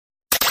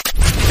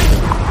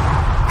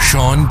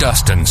Sean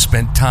Dustin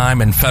spent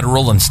time in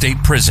federal and state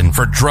prison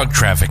for drug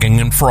trafficking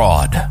and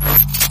fraud.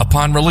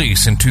 Upon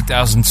release in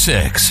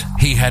 2006,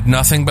 he had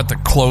nothing but the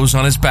clothes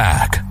on his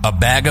back, a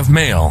bag of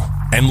mail,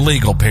 and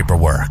legal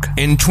paperwork.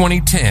 In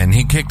 2010,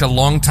 he kicked a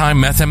long-time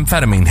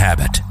methamphetamine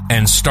habit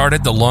and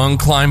started the long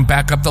climb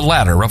back up the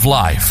ladder of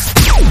life.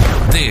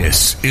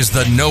 This is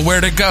the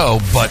Nowhere to Go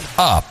But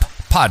Up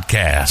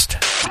podcast.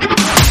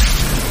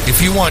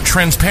 If you want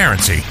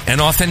transparency and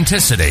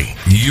authenticity,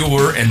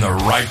 you're in the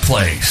right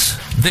place.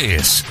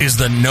 This is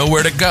the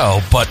Nowhere to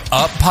Go But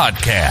Up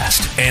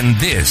podcast, and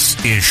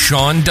this is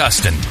Sean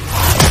Dustin.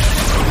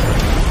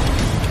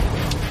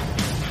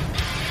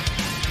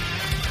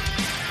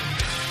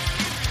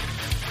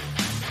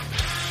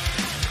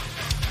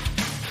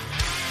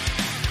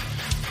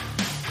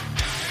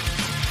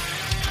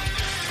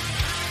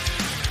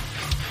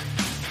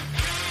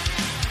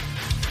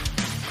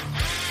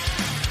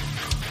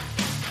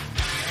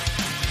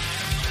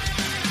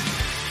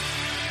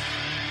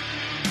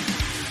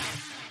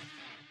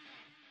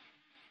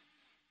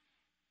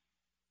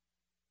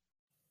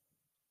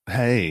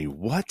 Hey,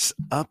 what's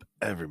up,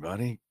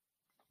 everybody?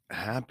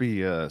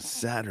 Happy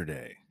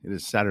Saturday. It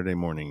is Saturday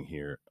morning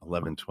here,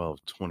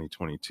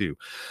 11/12/2022.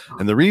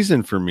 And the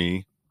reason for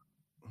me,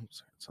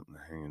 oops, I got something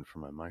hanging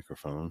from my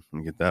microphone. Let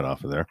me get that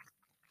off of there.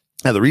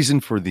 Now, the reason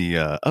for the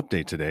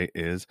update today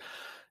is,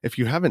 if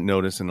you haven't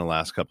noticed in the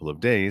last couple of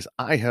days,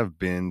 I have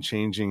been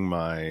changing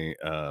my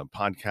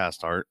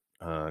podcast art,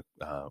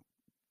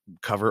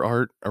 cover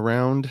art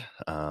around.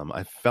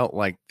 I felt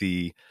like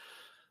the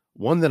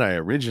one that I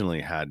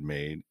originally had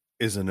made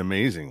is an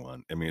amazing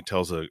one. I mean, it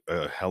tells a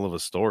hell of a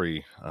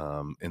story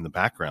in the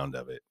background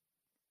of it.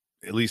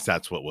 At least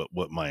that's what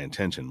my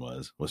intention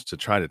was to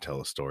try to tell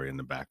a story in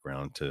the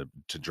background to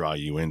draw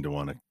you in to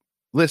want to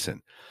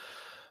listen.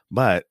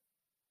 But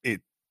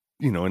it,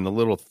 in the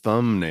little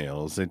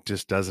thumbnails, it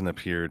just doesn't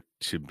appear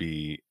to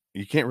be,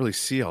 you can't really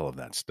see all of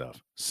that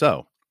stuff.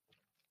 So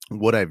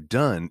what I've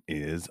done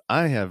is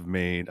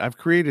I've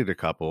created a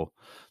couple.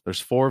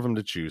 There's 4 of them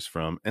to choose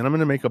from, and I'm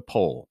going to make a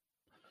poll.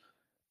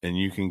 And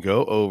you can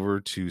go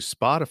over to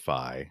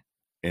Spotify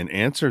and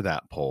answer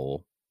that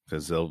poll,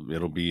 because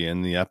it'll be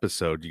in the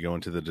episode. You go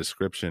into the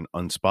description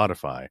on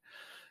Spotify.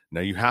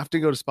 Now you have to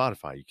go to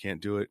Spotify. You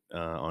can't do it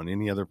on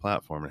any other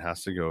platform. It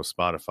has to go to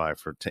Spotify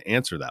to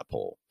answer that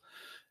poll.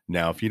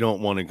 Now, if you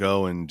don't want to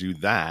go and do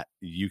that,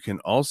 you can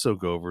also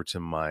go over to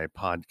my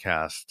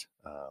podcast,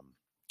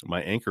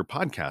 my Anchor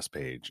podcast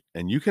page,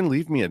 and you can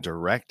leave me a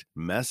direct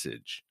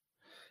message.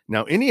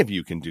 Now, any of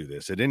you can do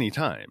this at any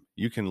time.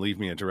 You can leave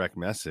me a direct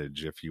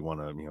message if you want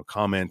to,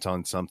 comment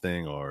on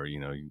something, or,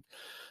 you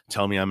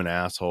tell me I'm an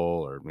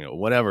asshole, or,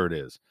 whatever it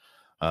is.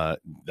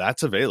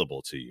 That's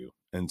available to you.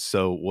 And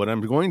so what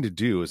I'm going to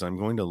do is I'm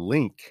going to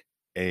link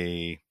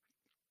what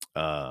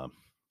are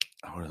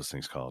those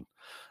things called?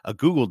 A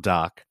Google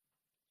Doc.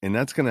 And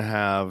that's going to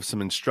have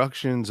some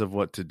instructions of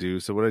what to do.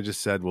 So what I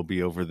just said will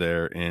be over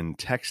there in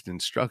text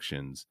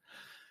instructions.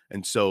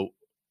 And so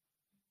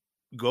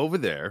go over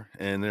there,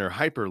 and there are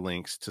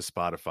hyperlinks to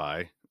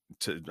Spotify.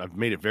 I've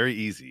made it very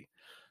easy.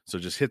 So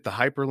just hit the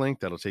hyperlink.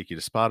 That'll take you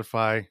to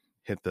Spotify.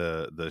 Hit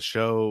the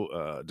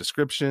show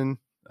description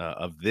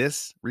of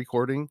this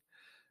recording,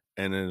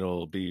 and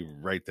it'll be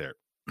right there.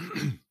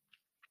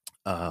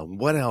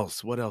 What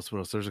else?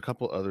 There's a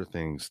couple other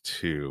things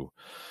too.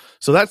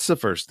 So that's the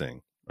first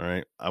thing. All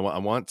right. I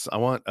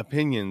want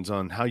opinions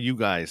on how you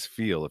guys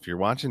feel. If you're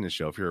watching the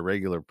show, if you're a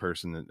regular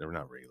person, or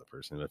not regular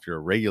person, if you're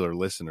a regular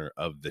listener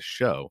of the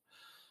show,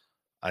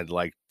 I'd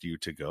like you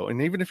to go.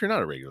 And even if you're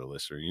not a regular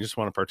listener, you just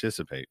want to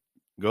participate,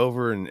 go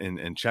over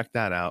and check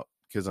that out,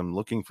 because I'm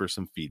looking for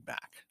some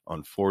feedback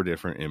on 4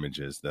 different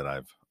images that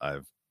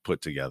I've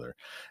put together.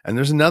 And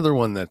there's another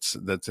one that's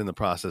in the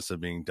process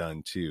of being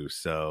done too.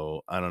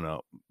 So I don't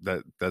know,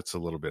 that's a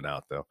little bit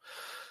out though.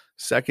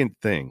 Second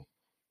thing,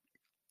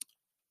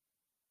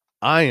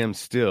 I am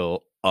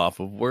still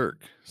off of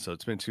work. So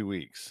it's been 2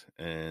 weeks,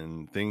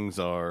 and things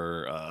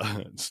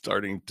are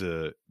starting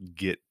to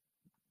get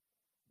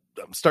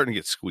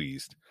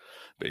squeezed,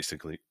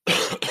 basically.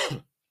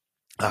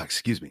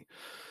 Excuse me.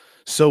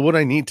 So what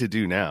I need to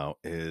do now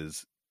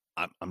is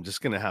I'm just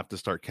going to have to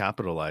start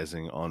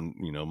capitalizing on,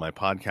 my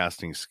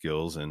podcasting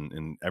skills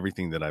and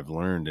everything that I've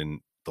learned in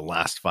the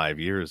last 5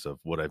 years of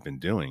what I've been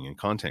doing in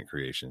content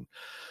creation.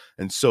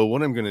 And so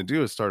what I'm going to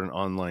do is start an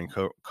online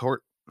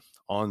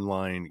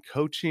online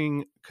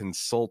coaching,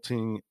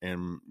 consulting,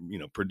 and,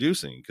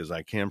 producing, because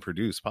I can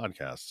produce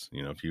podcasts.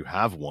 If you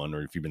have one,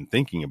 or if you've been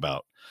thinking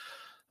about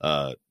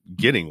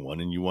getting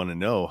one, and you want to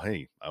know,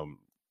 hey, I'm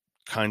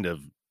kind of,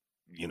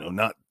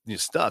 not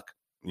stuck,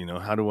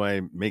 how do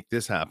I make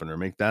this happen or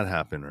make that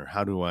happen, or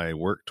how do I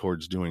work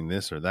towards doing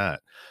this or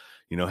that?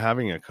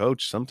 Having a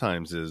coach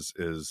sometimes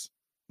is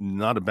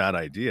not a bad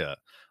idea.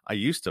 I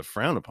used to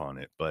frown upon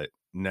it, but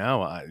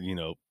now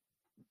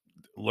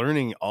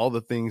learning all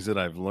the things that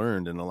I've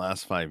learned in the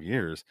last 5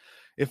 years,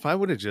 if I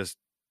would have just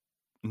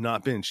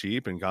not been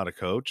cheap and got a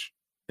coach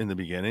in the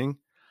beginning,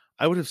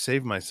 I would have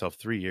saved myself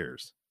 3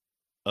 years.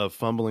 of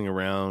fumbling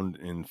around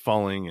and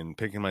falling and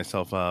picking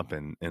myself up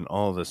and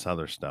all this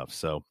other stuff.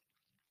 So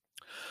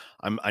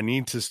I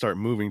need to start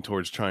moving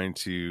towards trying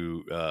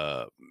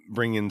to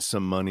bring in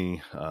some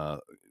money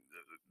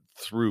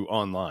through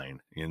online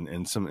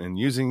and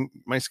using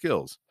my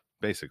skills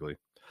basically.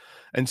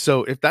 And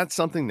so if that's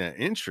something that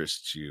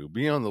interests you,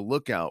 be on the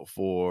lookout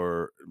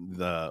for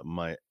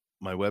my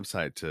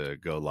website to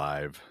go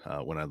live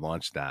when I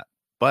launch that.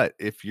 But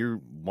if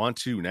you want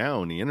to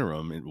now in the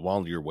interim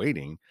while you're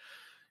waiting,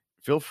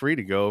 feel free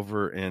to go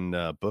over and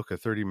book a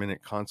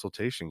 30-minute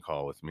consultation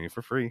call with me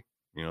for free.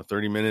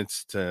 30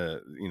 minutes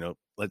to,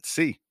 let's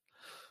see.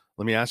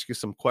 Let me ask you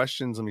some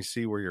questions. Let me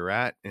see where you're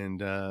at.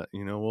 And,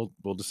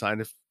 we'll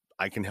decide if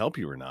I can help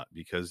you or not,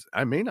 because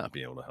I may not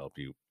be able to help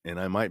you and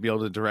I might be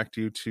able to direct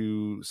you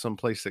to some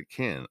place that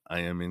can. I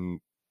am in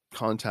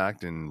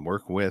contact and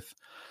work with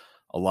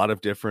a lot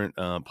of different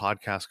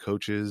podcast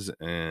coaches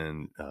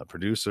and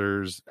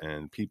producers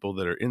and people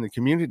that are in the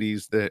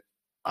communities that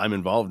I'm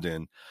involved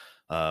in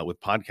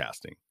with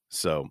podcasting.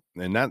 So,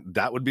 and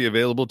that would be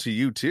available to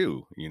you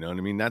too. You know what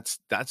I mean? That's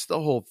the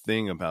whole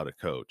thing about a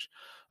coach.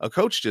 A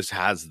coach just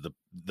has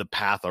the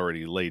path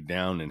already laid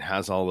down and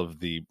has all of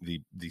the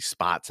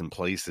spots and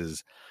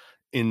places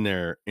in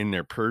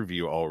their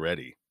purview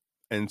already.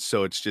 And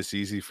so it's just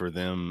easy for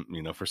them,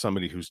 for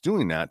somebody who's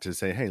doing that to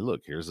say, hey,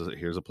 look, here's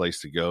a place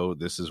to go.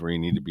 This is where you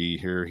need to be,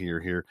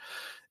 here.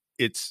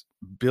 It's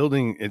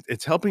building,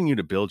 it's helping you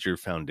to build your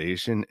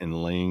foundation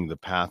and laying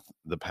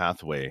the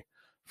pathway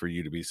for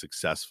you to be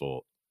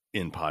successful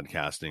in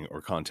podcasting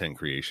or content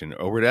creation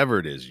or whatever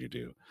it is you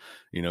do,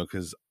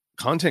 because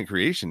content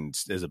creation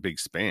is a big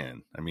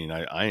span. I mean,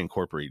 I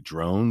incorporate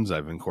drones.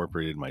 I've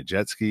incorporated my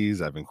jet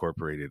skis. I've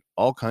incorporated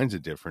all kinds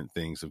of different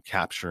things of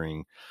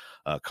capturing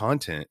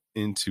content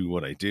into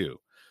what I do.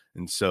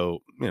 And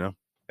so,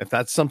 if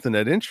that's something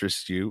that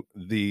interests you,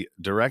 the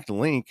direct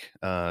link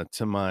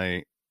to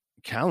my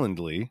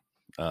Calendly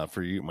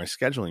for you, my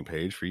scheduling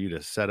page for you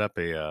to set up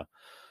a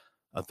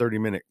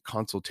 30-minute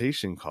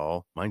consultation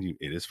call. Mind you,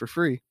 it is for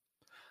free.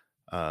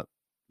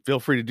 Feel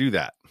free to do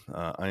that.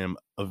 I am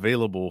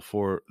available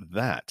for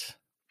that.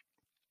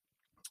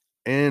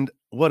 And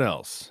what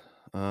else?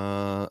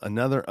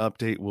 Another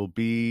update will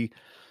be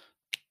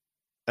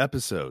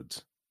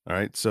episodes. All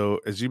right. So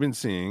as you've been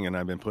seeing, and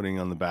I've been putting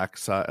on the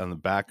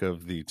back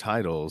of the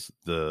titles,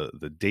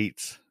 the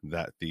dates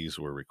that these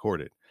were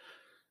recorded.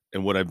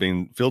 And what I've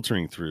been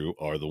filtering through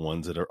are the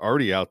ones that are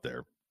already out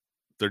there.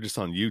 They're just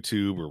on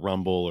YouTube or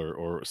Rumble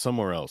or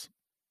somewhere else.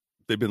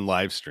 They've been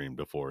live streamed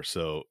before.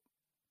 So,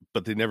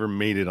 but they never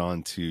made it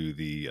onto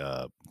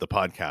the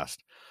podcast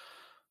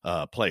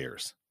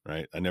players,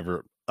 right? I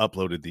never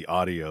uploaded the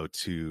audio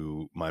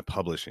to my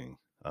publishing.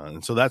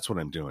 And so that's what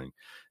I'm doing.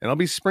 And I'll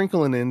be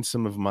sprinkling in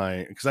some of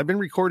because I've been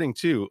recording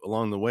too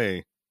along the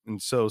way.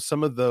 And so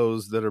some of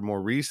those that are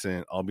more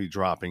recent, I'll be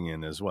dropping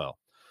in as well.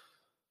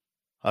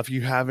 If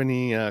you have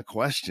any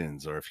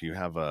questions or if you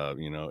have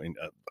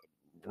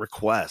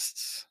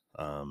requests,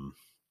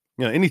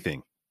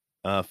 anything,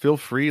 feel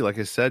free. Like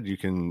I said, you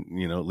can,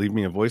 leave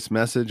me a voice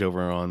message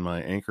over on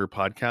my Anchor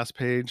podcast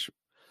page.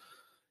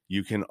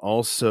 You can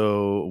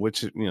also,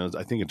 which,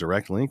 I think a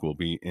direct link will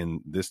be in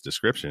this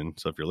description.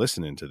 So if you're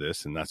listening to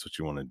this and that's what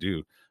you want to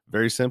do,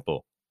 very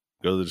simple.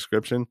 Go to the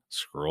description,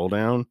 scroll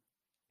down,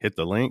 hit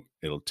the link.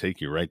 It'll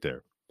take you right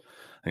there.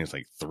 I think it's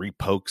like 3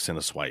 pokes and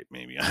a swipe,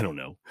 maybe. I don't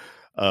know.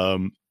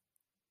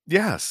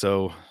 Yeah.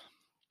 So,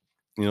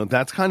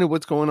 that's kind of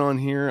what's going on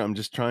here. I'm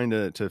just trying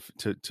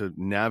to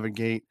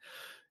navigate,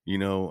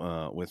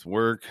 with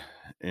work.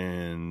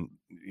 And,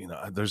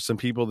 there's some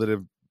people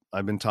that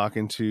I've been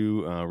talking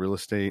to, a real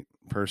estate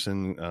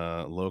person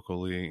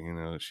locally.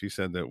 She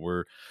said that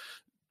we're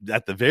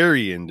at the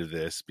very end of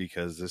this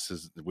because this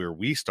is where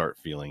we start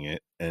feeling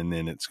it. And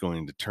then it's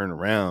going to turn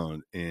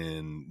around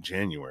in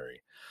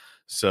January.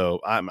 So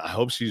I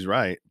hope she's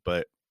right,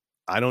 but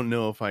I don't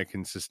know if I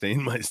can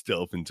sustain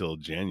myself until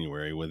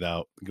January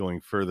without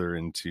going further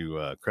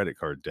into credit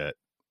card debt.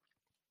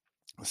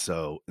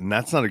 So, and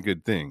that's not a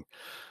good thing.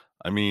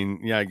 I mean,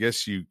 yeah, I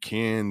guess you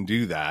can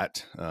do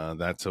that.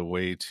 That's a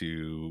way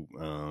to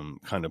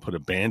kind of put a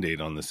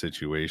Band-Aid on the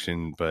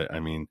situation. But I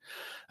mean,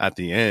 at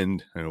the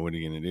end, what are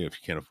you going to do if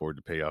you can't afford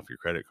to pay off your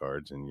credit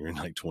cards and you're in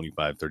like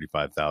 $25,000,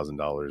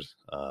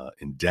 $35,000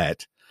 in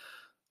debt?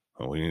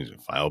 Well, we need to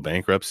file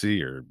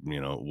bankruptcy or,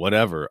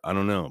 whatever. I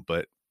don't know.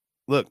 But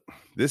look,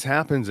 this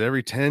happens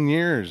every 10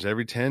 years,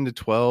 every 10 to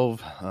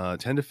 12,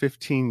 10 to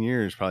 15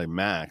 years, probably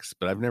max.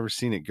 But I've never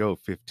seen it go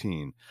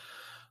 15.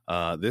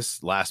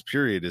 This last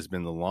period has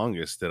been the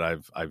longest that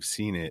I've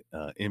seen it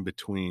in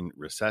between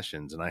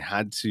recessions. And I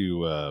had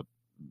to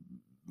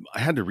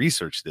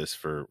research this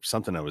for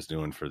something I was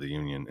doing for the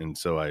union. And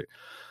so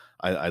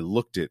I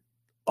looked at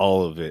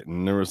all of it,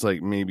 and there was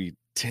like maybe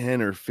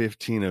 10 or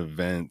 15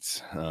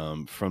 events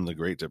from the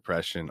Great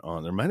Depression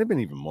on. There might have been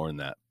even more than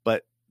that,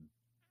 but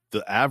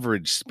the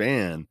average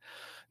span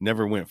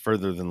never went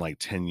further than like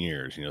 10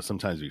 years.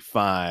 Sometimes it'd be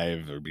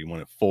 5, there'd be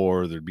one at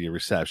 4, there'd be a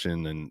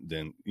recession, and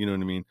then, you know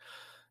what I mean?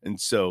 And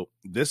so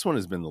this one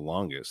has been the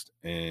longest,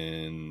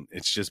 and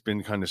it's just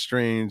been kind of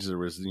strange. There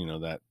was,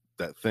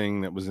 that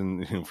thing that was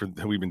in,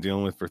 that we've been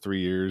dealing with for 3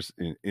 years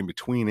in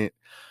between it.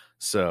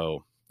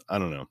 So I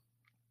don't know.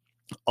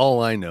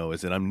 All I know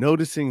is that I'm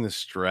noticing the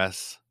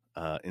stress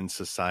in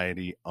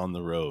society on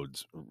the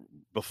roads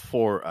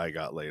before I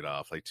got laid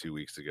off like 2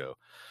 weeks ago.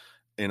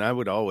 And I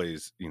would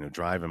always,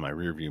 drive in my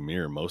rearview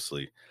mirror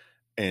mostly.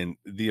 And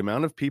the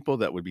amount of people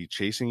that would be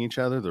chasing each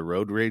other, the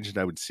road rage that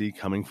I would see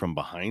coming from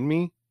behind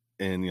me,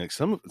 and like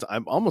I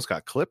almost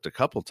got clipped a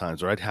couple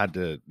times where I'd had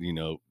to,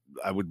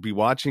 I would be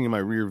watching in my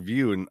rear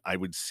view and I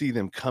would see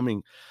them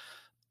coming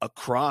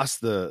across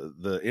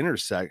the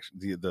intersection,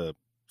 the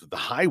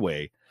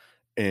highway.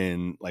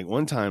 And like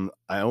one time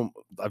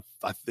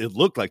it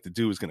looked like the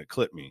dude was going to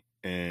clip me,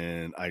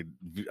 and I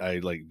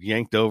like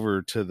yanked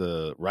over to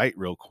the right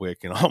real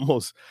quick and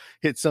almost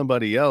hit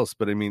somebody else.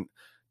 But I mean,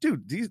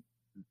 dude,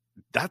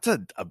 that's a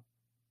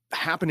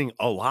happening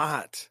a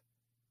lot.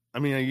 I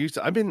mean,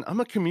 I'm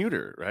a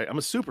commuter, right? I'm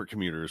a super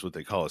commuter is what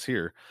they call us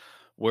here,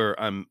 where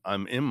I'm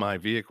in my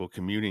vehicle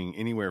commuting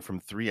anywhere from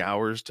 3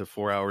 hours to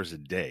 4 hours a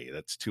day.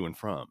 That's to and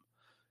from.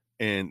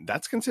 And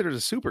that's considered a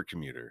super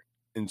commuter.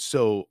 And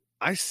so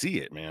I see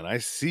it, man. I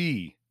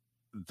see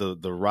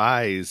the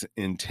rise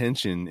in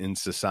tension in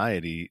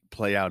society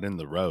play out in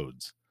the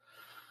roads.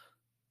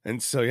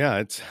 And so yeah,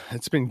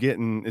 it's been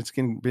getting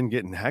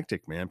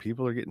hectic, man.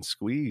 People are getting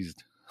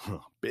squeezed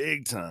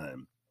big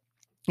time.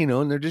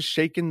 And they're just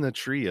shaking the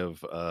tree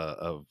of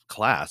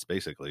class,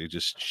 basically,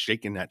 just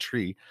shaking that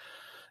tree.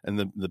 And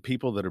the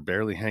people that are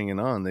barely hanging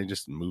on, they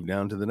just move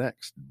down to the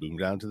next, boom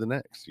down to the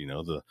next.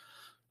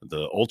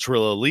 The ultra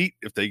elite,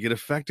 if they get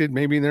affected,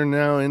 maybe they're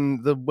now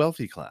in the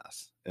wealthy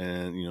class.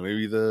 And,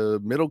 maybe the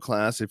middle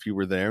class, if you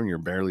were there and you're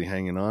barely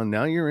hanging on,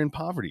 now you're in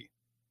poverty,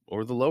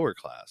 or the lower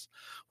class,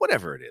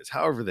 whatever it is,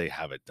 however they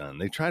have it done.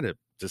 They try to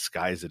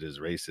disguise it as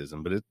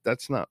racism, but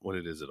that's not what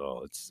it is at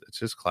all. It's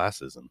just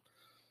classism.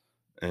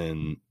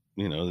 And,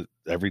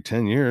 every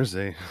 10 years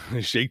they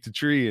shake the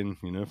tree, and,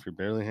 if you're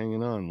barely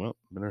hanging on, well,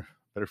 better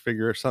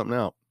figure something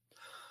out.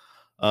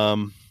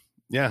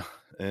 Yeah.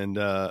 And,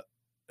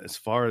 as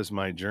far as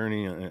my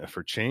journey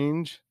for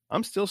change,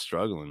 I'm still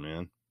struggling,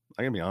 man.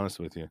 I gotta be honest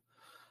with you.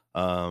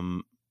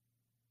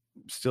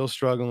 Still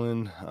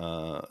struggling,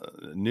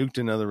 nuked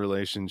another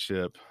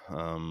relationship,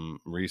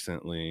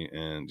 recently,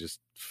 and just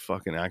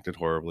fucking acted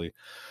horribly.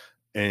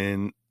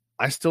 And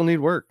I still need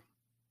work.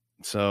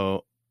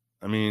 So,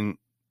 I mean,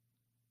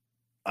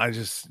 it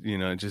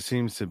just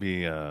seems to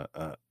be,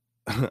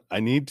 I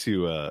need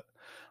to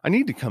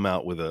come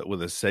out with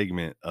a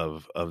segment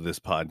of this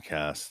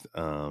podcast,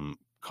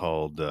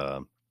 called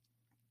the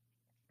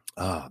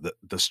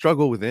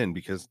struggle within,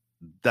 because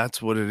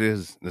that's what it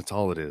is. That's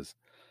all it is.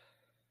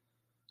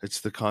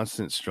 It's the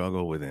constant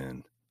struggle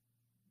within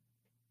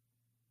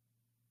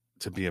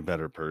to be a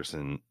better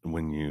person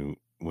when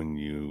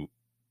you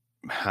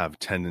have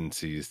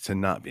tendencies to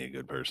not be a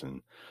good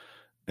person.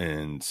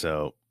 And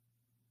so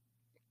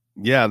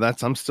yeah,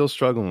 I'm still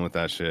struggling with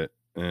that shit.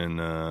 And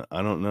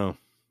I don't know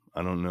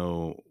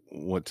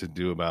what to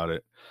do about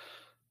it.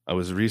 I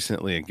was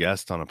recently a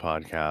guest on a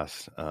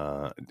podcast.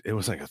 It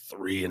was like a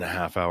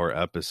 3.5 hour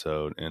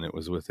episode, and it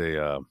was with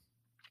a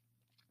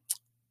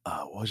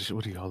what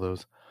do you call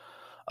those?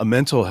 A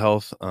mental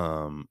health,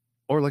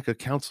 or like a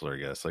counselor, I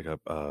guess, like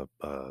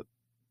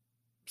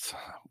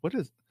what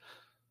is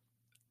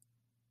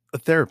a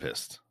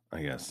therapist?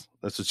 I guess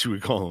that's what you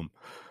would call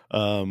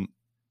them.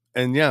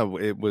 And yeah,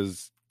 it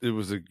was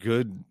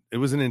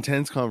an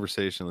intense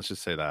conversation. Let's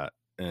just say that,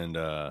 and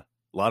a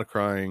lot of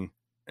crying,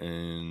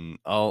 and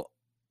I'll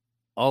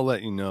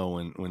let you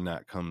know when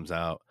that comes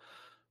out.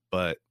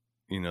 But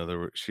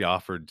she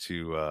offered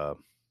to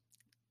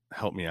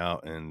help me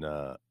out and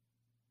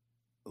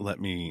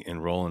let me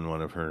enroll in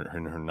one of her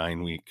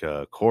 9-week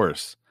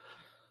course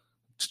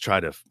to try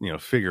to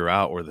figure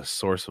out where the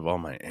source of all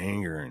my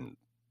anger and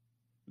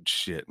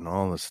shit and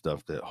all the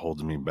stuff that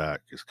holds me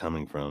back is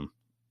coming from,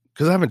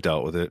 because I haven't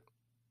dealt with it.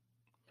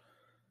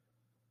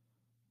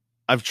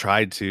 I've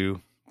tried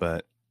to,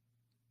 but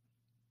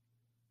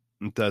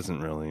it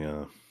doesn't really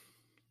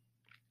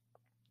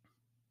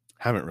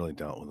haven't really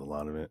dealt with a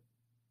lot of it.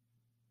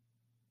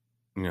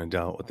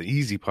 Dealt with the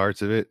easy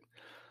parts of it,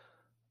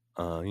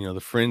 the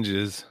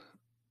fringes,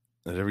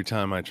 that every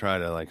time I try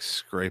to like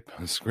scrape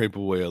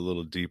away a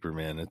little deeper,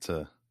 man, it's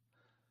a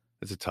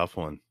tough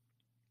one.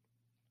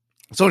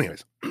 So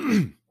anyways,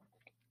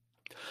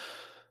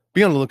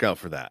 be on the lookout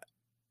for that.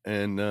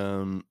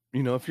 And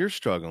if you're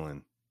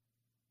struggling,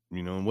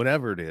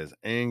 whatever it is,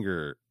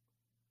 anger,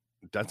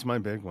 that's my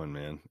big one,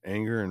 man.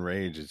 Anger and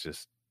rage is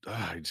just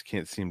I just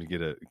can't seem to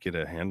get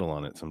a handle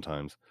on it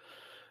sometimes.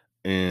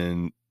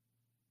 And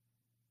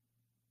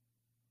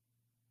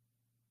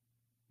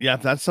yeah,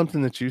 if that's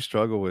something that you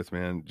struggle with,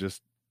 man,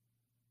 just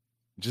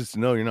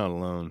know you're not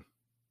alone.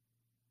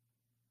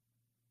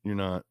 You're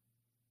not.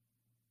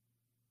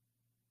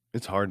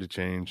 It's hard to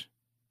change.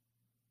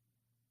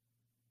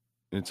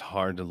 It's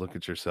hard to look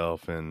at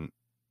yourself and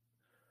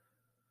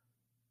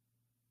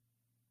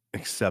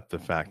accept the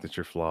fact that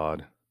you're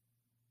flawed.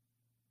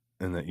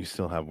 and that you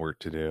still have work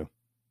to do,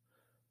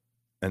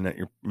 and that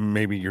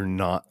maybe you're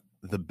not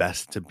the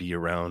best to be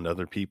around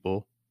other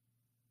people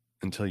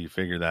until you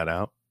figure that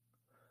out.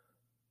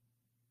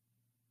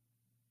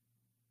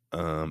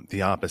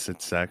 The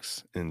opposite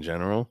sex in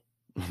general,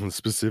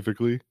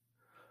 specifically.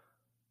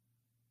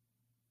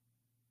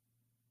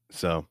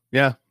 So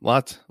yeah,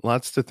 lots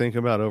to think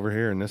about over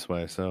here in this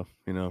way. So,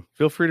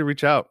 feel free to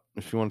reach out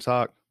if you want to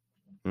talk.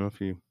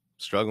 If you're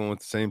struggling with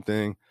the same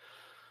thing,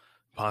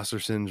 imposter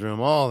syndrome,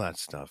 all that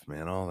stuff,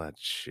 man, all that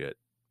shit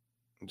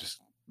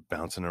just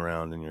bouncing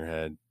around in your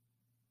head.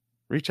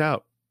 Reach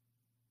out.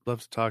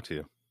 Love to talk to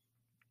you.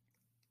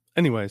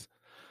 Anyways,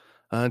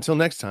 until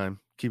next time,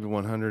 keep it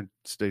 100.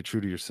 Stay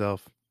true to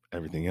yourself.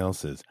 Everything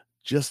else is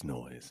just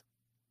noise.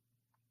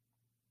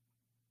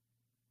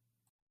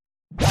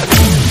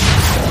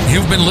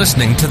 You've been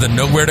listening to the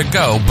Nowhere to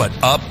Go But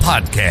Up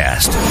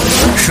podcast.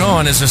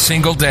 Sean is a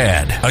single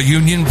dad, a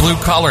union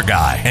blue-collar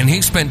guy, and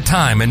he spent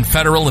time in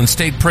federal and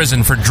state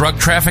prison for drug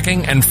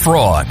trafficking and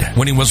fraud.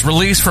 When he was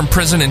released from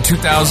prison in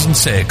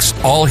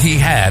 2006, all he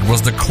had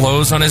was the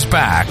clothes on his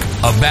back,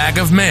 a bag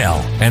of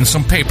mail, and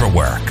some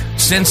paperwork.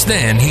 Since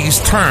then,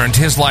 he's turned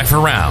his life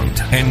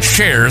around and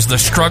shares the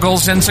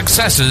struggles and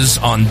successes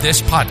on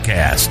this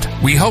podcast.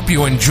 We hope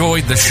you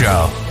enjoyed the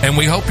show, and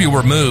we hope you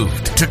were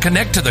moved. To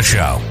connect to the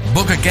show,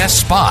 book a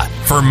guest spot.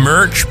 For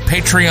merch,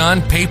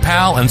 Patreon,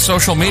 PayPal, and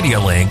social media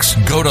links,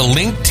 go to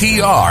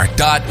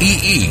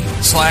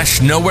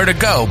linktr.ee/nowhere to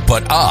go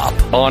but up.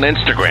 On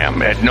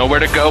Instagram at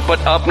Nowhere to Go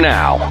But Up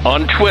Now.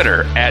 On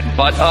Twitter at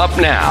But Up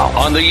Now.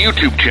 On the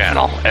YouTube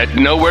channel at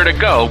Nowhere to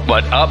Go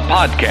But Up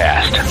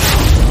Podcast.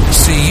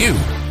 See you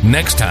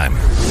next time.